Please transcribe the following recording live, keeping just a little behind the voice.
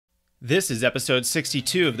This is episode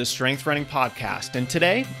 62 of the Strength Running Podcast, and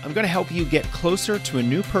today I'm going to help you get closer to a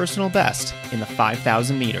new personal best in the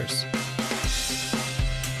 5,000 meters.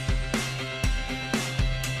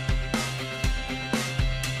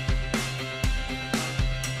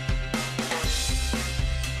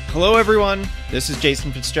 Hello everyone, this is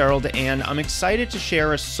Jason Fitzgerald, and I'm excited to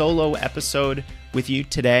share a solo episode with you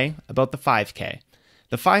today about the 5K.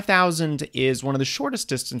 The 5,000 is one of the shortest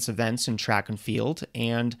distance events in track and field,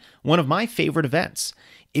 and one of my favorite events.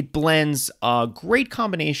 It blends a great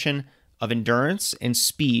combination of endurance and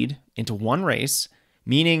speed into one race,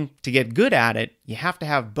 meaning to get good at it, you have to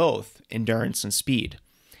have both endurance and speed.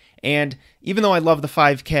 And even though I love the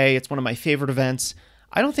 5K, it's one of my favorite events,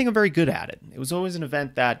 I don't think I'm very good at it. It was always an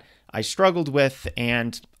event that I struggled with,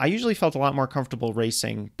 and I usually felt a lot more comfortable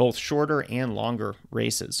racing both shorter and longer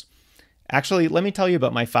races. Actually, let me tell you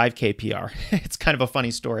about my 5K PR. It's kind of a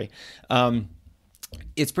funny story.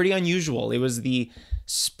 It's pretty unusual. It was the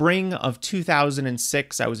spring of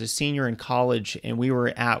 2006. I was a senior in college, and we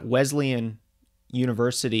were at Wesleyan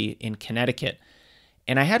University in Connecticut.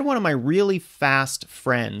 And I had one of my really fast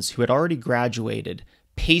friends who had already graduated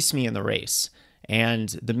pace me in the race. And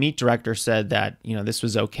the meet director said that, this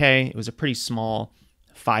was okay. It was a pretty small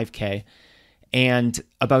 5K. And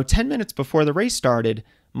about 10 minutes before the race started,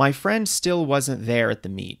 my friend still wasn't there at the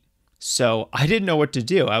meet. So I didn't know what to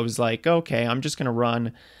do. I was like, okay, I'm just going to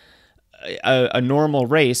run a normal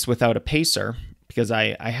race without a pacer, because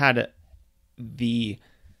I had the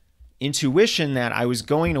intuition that I was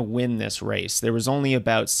going to win this race. There was only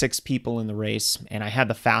about 6 people in the race, and I had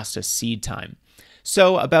the fastest seed time.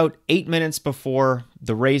 So about 8 minutes before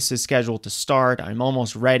the race is scheduled to start, I'm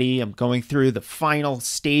almost ready. I'm going through the final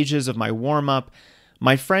stages of my warm-up.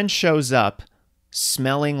 My friend shows up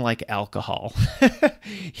smelling like alcohol.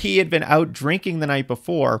 He had been out drinking the night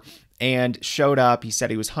before and showed up. He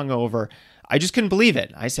said he was hungover. I just couldn't believe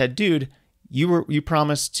it. I said, dude, you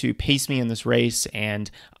promised to pace me in this race,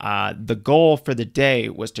 and the goal for the day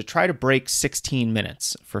was to try to break 16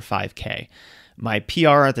 minutes for 5K. My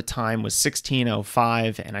PR at the time was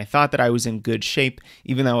 16:05, and I thought that I was in good shape,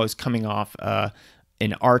 even though I was coming off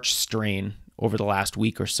an arch strain over the last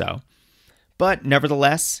week or so. But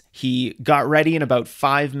nevertheless, he got ready in about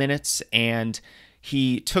 5 minutes, and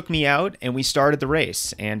he took me out, and we started the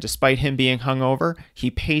race. And despite him being hungover,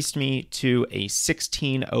 he paced me to a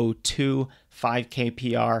 16:02 5K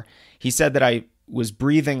PR. He said that I was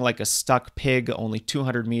breathing like a stuck pig only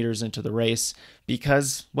 200 meters into the race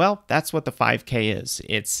because, well, that's what the 5K is.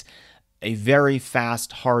 It's a very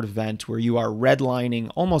fast, hard event where you are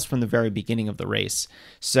redlining almost from the very beginning of the race.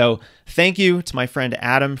 So thank you to my friend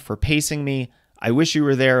Adam for pacing me. I wish you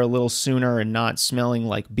were there a little sooner and not smelling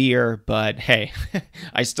like beer, but hey,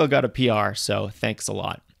 I still got a PR, so thanks a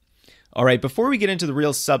lot. All right, before we get into the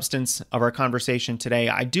real substance of our conversation today,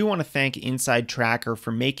 I do want to thank Inside Tracker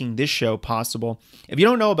for making this show possible. If you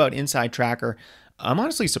don't know about Inside Tracker, I'm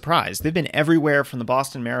honestly surprised. They've been everywhere from the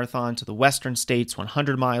Boston Marathon to the Western States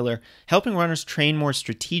 100-miler, helping runners train more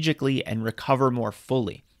strategically and recover more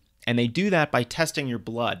fully. And they do that by testing your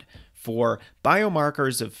blood for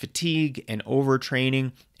biomarkers of fatigue and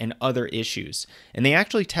overtraining and other issues. And they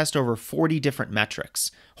actually test over 40 different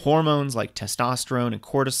metrics: hormones like testosterone and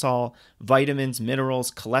cortisol, vitamins,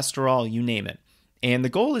 minerals, cholesterol, you name it. And the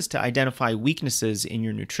goal is to identify weaknesses in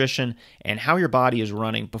your nutrition and how your body is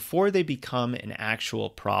running before they become an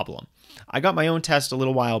actual problem. I got my own test a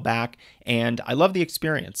little while back, and I love the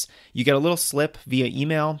experience. You get a little slip via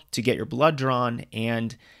email to get your blood drawn,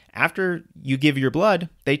 and after you give your blood,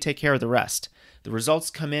 they take care of the rest. The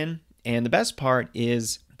results come in, and the best part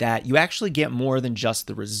is that you actually get more than just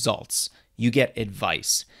the results. You get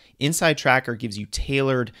advice. Inside Tracker gives you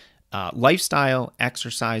tailored lifestyle,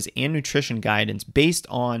 exercise, and nutrition guidance based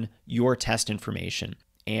on your test information.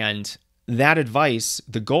 And that advice,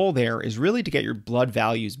 the goal there is really to get your blood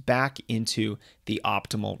values back into the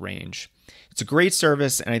optimal range. It's a great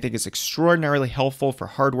service, and I think it's extraordinarily helpful for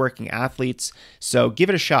hardworking athletes. So give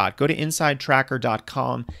it a shot. Go to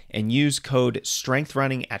InsideTracker.com and use code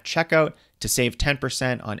STRENGTHRUNNING at checkout to save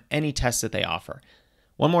 10% on any test that they offer.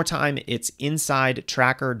 One more time, it's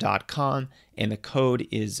InsideTracker.com, and the code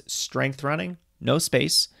is STRENGTHRUNNING, no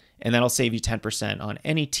space, and that'll save you 10% on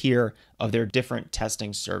any tier of their different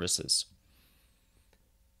testing services.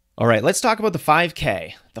 All right, let's talk about the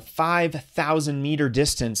 5K. The 5,000 meter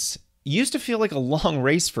distance used to feel like a long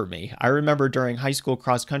race for me. I remember during high school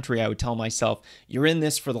cross country, I would tell myself, you're in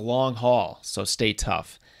this for the long haul, so stay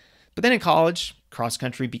tough. But then in college, cross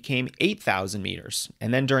country became 8,000 meters.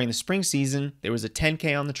 And then during the spring season, there was a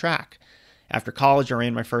 10K on the track. After college, I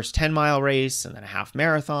ran my first 10-mile race and then a half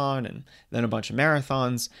marathon and then a bunch of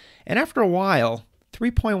marathons. And after a while,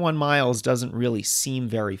 3.1 miles doesn't really seem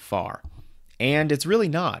very far. And it's really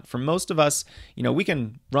not. For most of us, we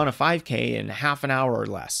can run a 5K in half an hour or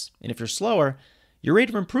less. And if you're slower, your rate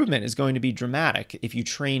of improvement is going to be dramatic if you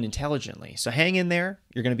train intelligently. So hang in there.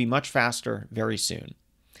 You're going to be much faster very soon.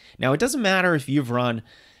 Now, it doesn't matter if you've run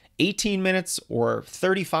 18 minutes or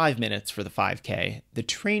 35 minutes for the 5K. The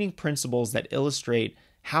training principles that illustrate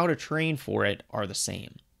how to train for it are the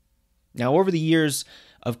same. Now, over the years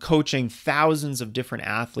of coaching thousands of different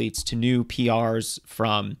athletes to new PRs,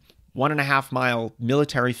 from 1.5 mile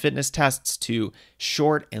military fitness tests to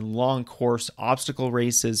short and long course obstacle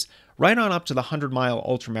races, right on up to the 100-mile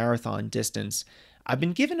ultramarathon distance, I've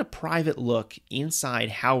been given a private look inside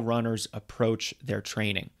how runners approach their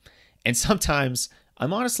training. And sometimes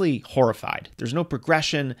I'm honestly horrified. There's no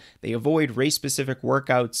progression. They avoid race-specific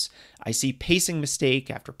workouts. I see pacing mistake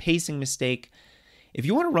after pacing mistake. If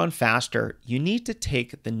you want to run faster, you need to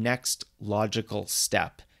take the next logical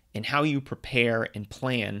step in how you prepare and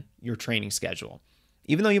plan your training schedule.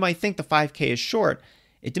 Even though you might think the 5K is short,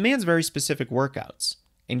 it demands very specific workouts.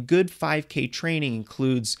 And good 5K training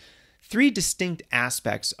includes 3 distinct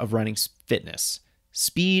aspects of running fitness: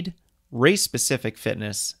 speed, race-specific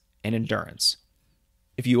fitness, and endurance.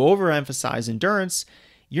 If you overemphasize endurance,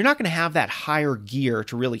 you're not going to have that higher gear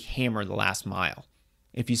to really hammer the last mile.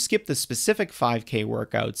 If you skip the specific 5K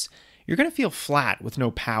workouts, you're going to feel flat with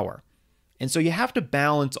no power. And so you have to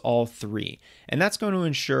balance all 3. And that's going to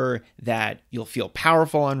ensure that you'll feel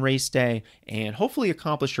powerful on race day and hopefully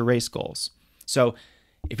accomplish your race goals. So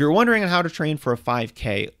if you're wondering on how to train for a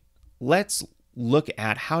 5K, let's look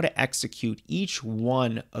at how to execute each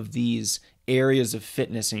one of these areas of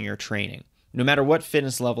fitness in your training, no matter what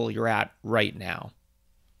fitness level you're at right now.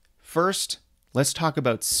 First, let's talk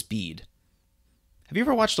about speed. Have you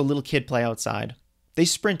ever watched a little kid play outside? They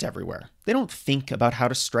sprint everywhere. They don't think about how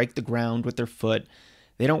to strike the ground with their foot.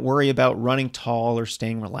 They don't worry about running tall or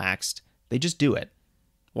staying relaxed. They just do it.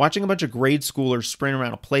 Watching a bunch of grade schoolers sprint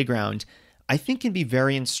around a playground, I think, can be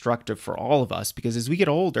very instructive for all of us, because as we get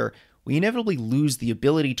older, we inevitably lose the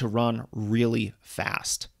ability to run really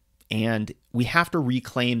fast. And we have to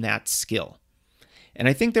reclaim that skill. And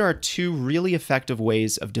I think there are 2 really effective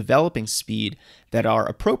ways of developing speed that are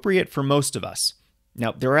appropriate for most of us.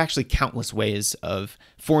 Now, there are actually countless ways of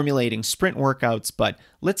formulating sprint workouts, but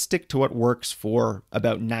let's stick to what works for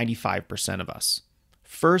about 95% of us.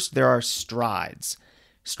 First, there are strides.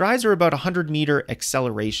 Strides are about 100-meter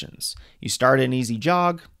accelerations. You start an easy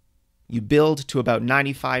jog, you build to about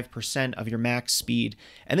 95% of your max speed,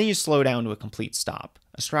 and then you slow down to a complete stop.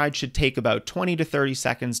 A stride should take about 20 to 30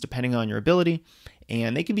 seconds depending on your ability,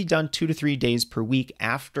 and they can be done 2 to 3 days per week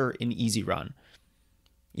after an easy run.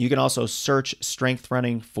 You can also search strength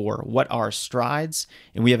running for what are strides,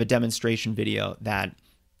 and we have a demonstration video that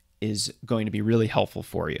is going to be really helpful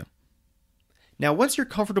for you. Now, once you're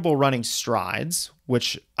comfortable running strides,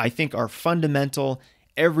 which I think are fundamental,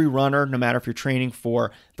 every runner, no matter if you're training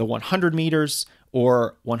for the 100 meters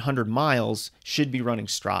or 100 miles, should be running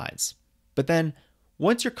strides. But then,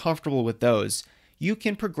 once you're comfortable with those, you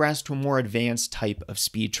can progress to a more advanced type of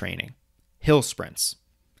speed training: hill sprints.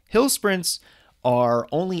 Hill sprints are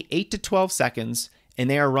only 8 to 12 seconds, and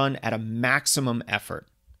they are run at a maximum effort.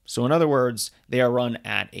 So in other words, they are run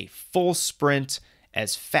at a full sprint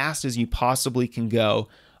as fast as you possibly can go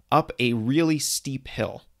up a really steep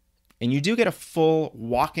hill. And you do get a full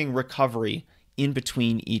walking recovery in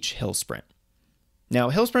between each hill sprint. Now,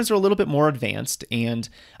 hill sprints are a little bit more advanced, and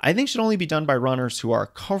I think should only be done by runners who are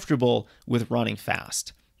comfortable with running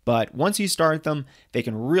fast. But once you start them, they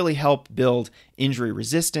can really help build injury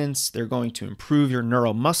resistance. They're going to improve your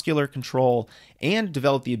neuromuscular control and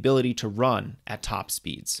develop the ability to run at top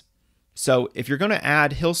speeds. So if you're going to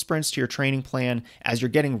add hill sprints to your training plan as you're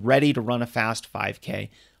getting ready to run a fast 5K,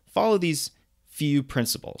 follow these few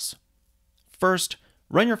principles. First,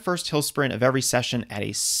 run your first hill sprint of every session at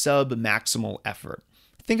a sub-maximal effort.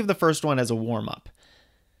 Think of the first one as a warm-up.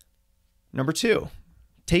 Number 2,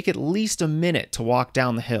 take at least a minute to walk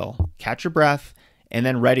down the hill, catch your breath, and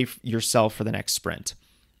then ready yourself for the next sprint.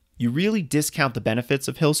 You really discount the benefits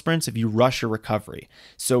of hill sprints if you rush your recovery.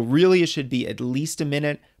 So really it should be at least a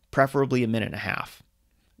minute, preferably a minute and a half.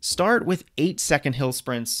 Start with 8-second hill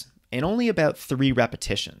sprints and only about 3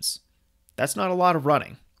 repetitions. That's not a lot of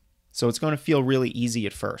running, so it's going to feel really easy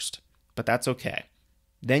at first, but that's okay.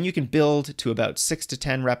 Then you can build to about 6 to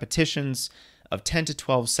 10 repetitions of 10 to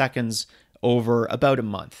 12 seconds over about a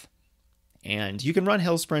month. And you can run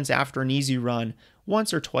hill sprints after an easy run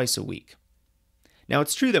once or twice a week. Now,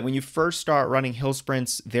 it's true that when you first start running hill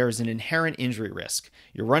sprints, there's an inherent injury risk.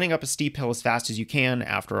 You're running up a steep hill as fast as you can,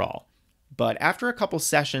 after all. But after a couple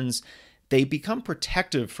sessions, they become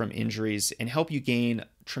protective from injuries and help you gain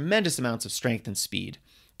tremendous amounts of strength and speed.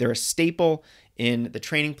 They're a staple in the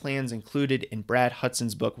training plans included in Brad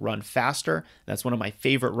Hudson's book, Run Faster. That's one of my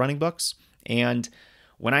favorite running books. And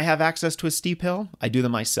when I have access to a steep hill, I do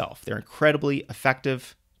them myself. They're incredibly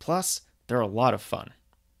effective. Plus, they're a lot of fun.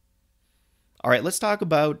 All right, let's talk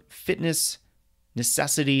about fitness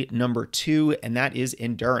necessity number 2, and that is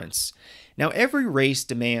endurance. Now, every race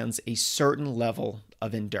demands a certain level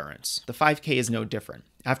of endurance. The 5K is no different.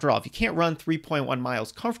 After all, if you can't run 3.1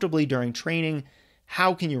 miles comfortably during training,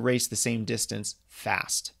 how can you race the same distance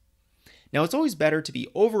fast? Now, it's always better to be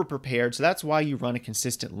over-prepared, so that's why you run a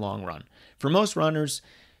consistent long run. For most runners,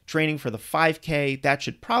 training for the 5K, that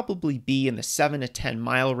should probably be in the 7 to 10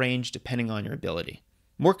 mile range, depending on your ability.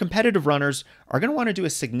 More competitive runners are going to want to do a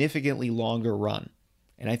significantly longer run.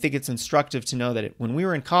 And I think it's instructive to know that when we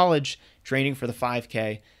were in college training for the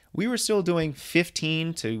 5K, we were still doing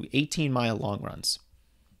 15 to 18 mile long runs.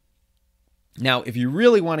 Now, if you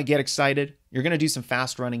really want to get excited, you're going to do some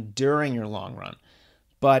fast running during your long run.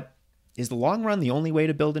 But is the long run the only way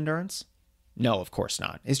to build endurance? No, of course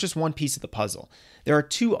not. It's just one piece of the puzzle. There are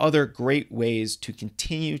 2 other great ways to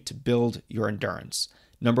continue to build your endurance.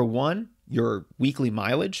 Number 1, your weekly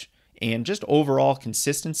mileage and just overall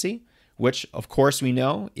consistency, which of course we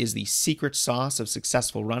know is the secret sauce of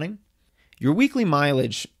successful running. Your weekly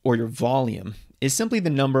mileage, or your volume, is simply the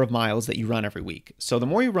number of miles that you run every week. So the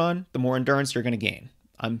more you run, the more endurance you're going to gain.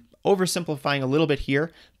 I'm oversimplifying a little bit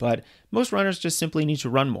here, but most runners just simply need to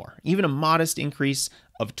run more. Even a modest increase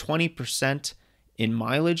of 20% in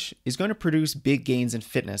mileage is going to produce big gains in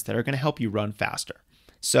fitness that are going to help you run faster.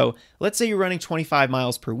 So let's say you're running 25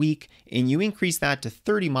 miles per week and you increase that to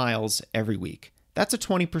 30 miles every week. That's a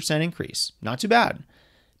 20% increase. Not too bad.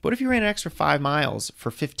 But if you ran an extra 5 miles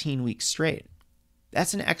for 15 weeks straight,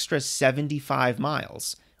 that's an extra 75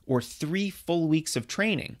 miles, or 3 full weeks of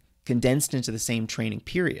training condensed into the same training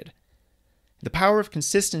period. The power of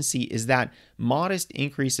consistency is that modest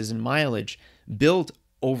increases in mileage built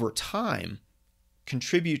over time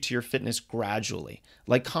contribute to your fitness gradually.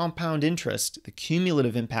 Like compound interest, the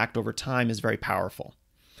cumulative impact over time is very powerful.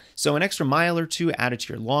 So an extra mile or 2 added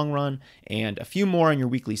to your long run and a few more on your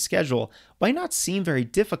weekly schedule might not seem very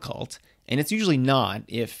difficult, and it's usually not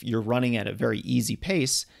if you're running at a very easy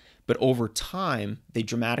pace, but over time, they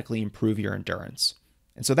dramatically improve your endurance.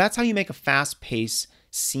 And so that's how you make a fast pace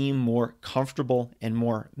seem more comfortable and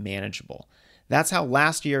more manageable. That's how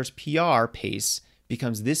last year's PR pace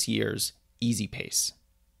becomes this year's easy pace.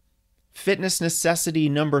 Fitness necessity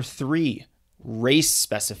number 3, race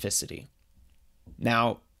specificity.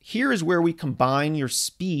 Now, here is where we combine your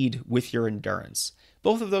speed with your endurance.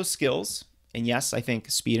 Both of those skills, and yes, I think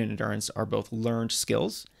speed and endurance are both learned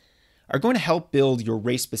skills, are going to help build your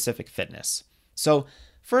race-specific fitness. So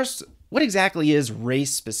first, what exactly is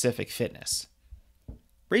race-specific fitness?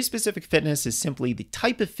 Race-specific fitness is simply the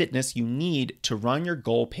type of fitness you need to run your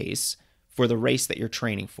goal pace for the race that you're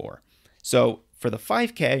training for. So for the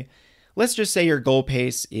 5K, let's just say your goal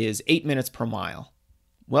pace is 8 minutes per mile.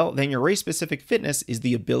 Well, then your race-specific fitness is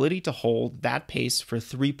the ability to hold that pace for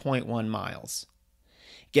 3.1 miles.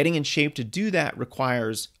 Getting in shape to do that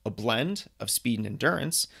requires a blend of speed and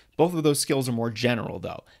endurance. Both of those skills are more general,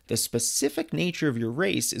 though. The specific nature of your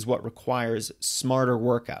race is what requires smarter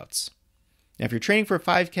workouts. Now, if you're training for a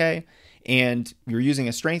 5K and you're using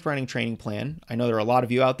a strength running training plan, I know there are a lot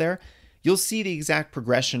of you out there, you'll see the exact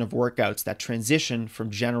progression of workouts that transition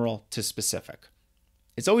from general to specific.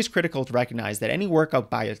 It's always critical to recognize that any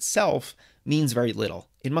workout by itself means very little.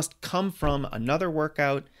 It must come from another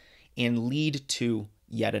workout and lead to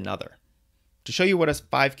yet another. To show you what a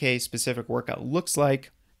 5K specific workout looks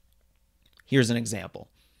like, here's an example.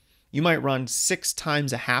 You might run 6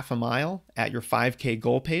 times a half a mile at your 5K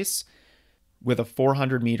goal pace with a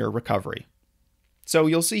 400-meter recovery. So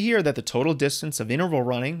you'll see here that the total distance of interval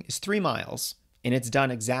running is 3 miles, and it's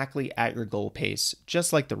done exactly at your goal pace,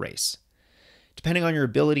 just like the race. Depending on your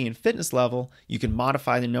ability and fitness level, you can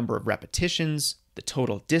modify the number of repetitions, the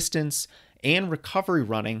total distance, and recovery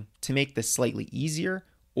running to make this slightly easier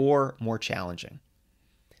or more challenging.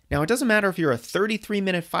 Now, it doesn't matter if you're a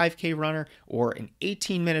 33-minute 5K runner or an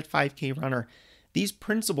 18-minute 5K runner, these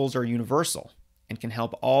principles are universal and can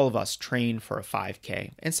help all of us train for a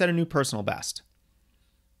 5K and set a new personal best.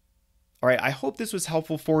 All right, I hope this was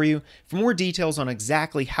helpful for you. For more details on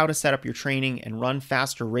exactly how to set up your training and run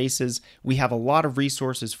faster races, we have a lot of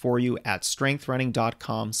resources for you at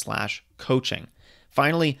strengthrunning.com/coaching.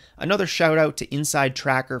 Finally, another shout out to Inside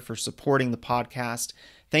Tracker for supporting the podcast.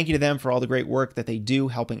 Thank you to them for all the great work that they do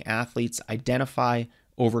helping athletes identify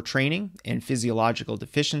overtraining and physiological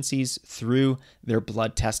deficiencies through their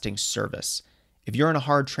blood testing service. If you're in a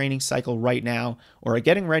hard training cycle right now or are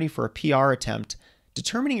getting ready for a PR attempt,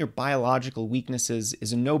 determining your biological weaknesses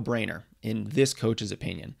is a no-brainer, in this coach's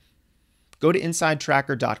opinion. Go to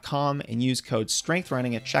InsideTracker.com and use code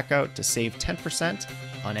STRENGTHRUNNING at checkout to save 10%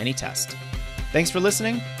 on any test. Thanks for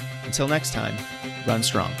listening. Until next time, run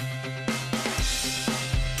strong.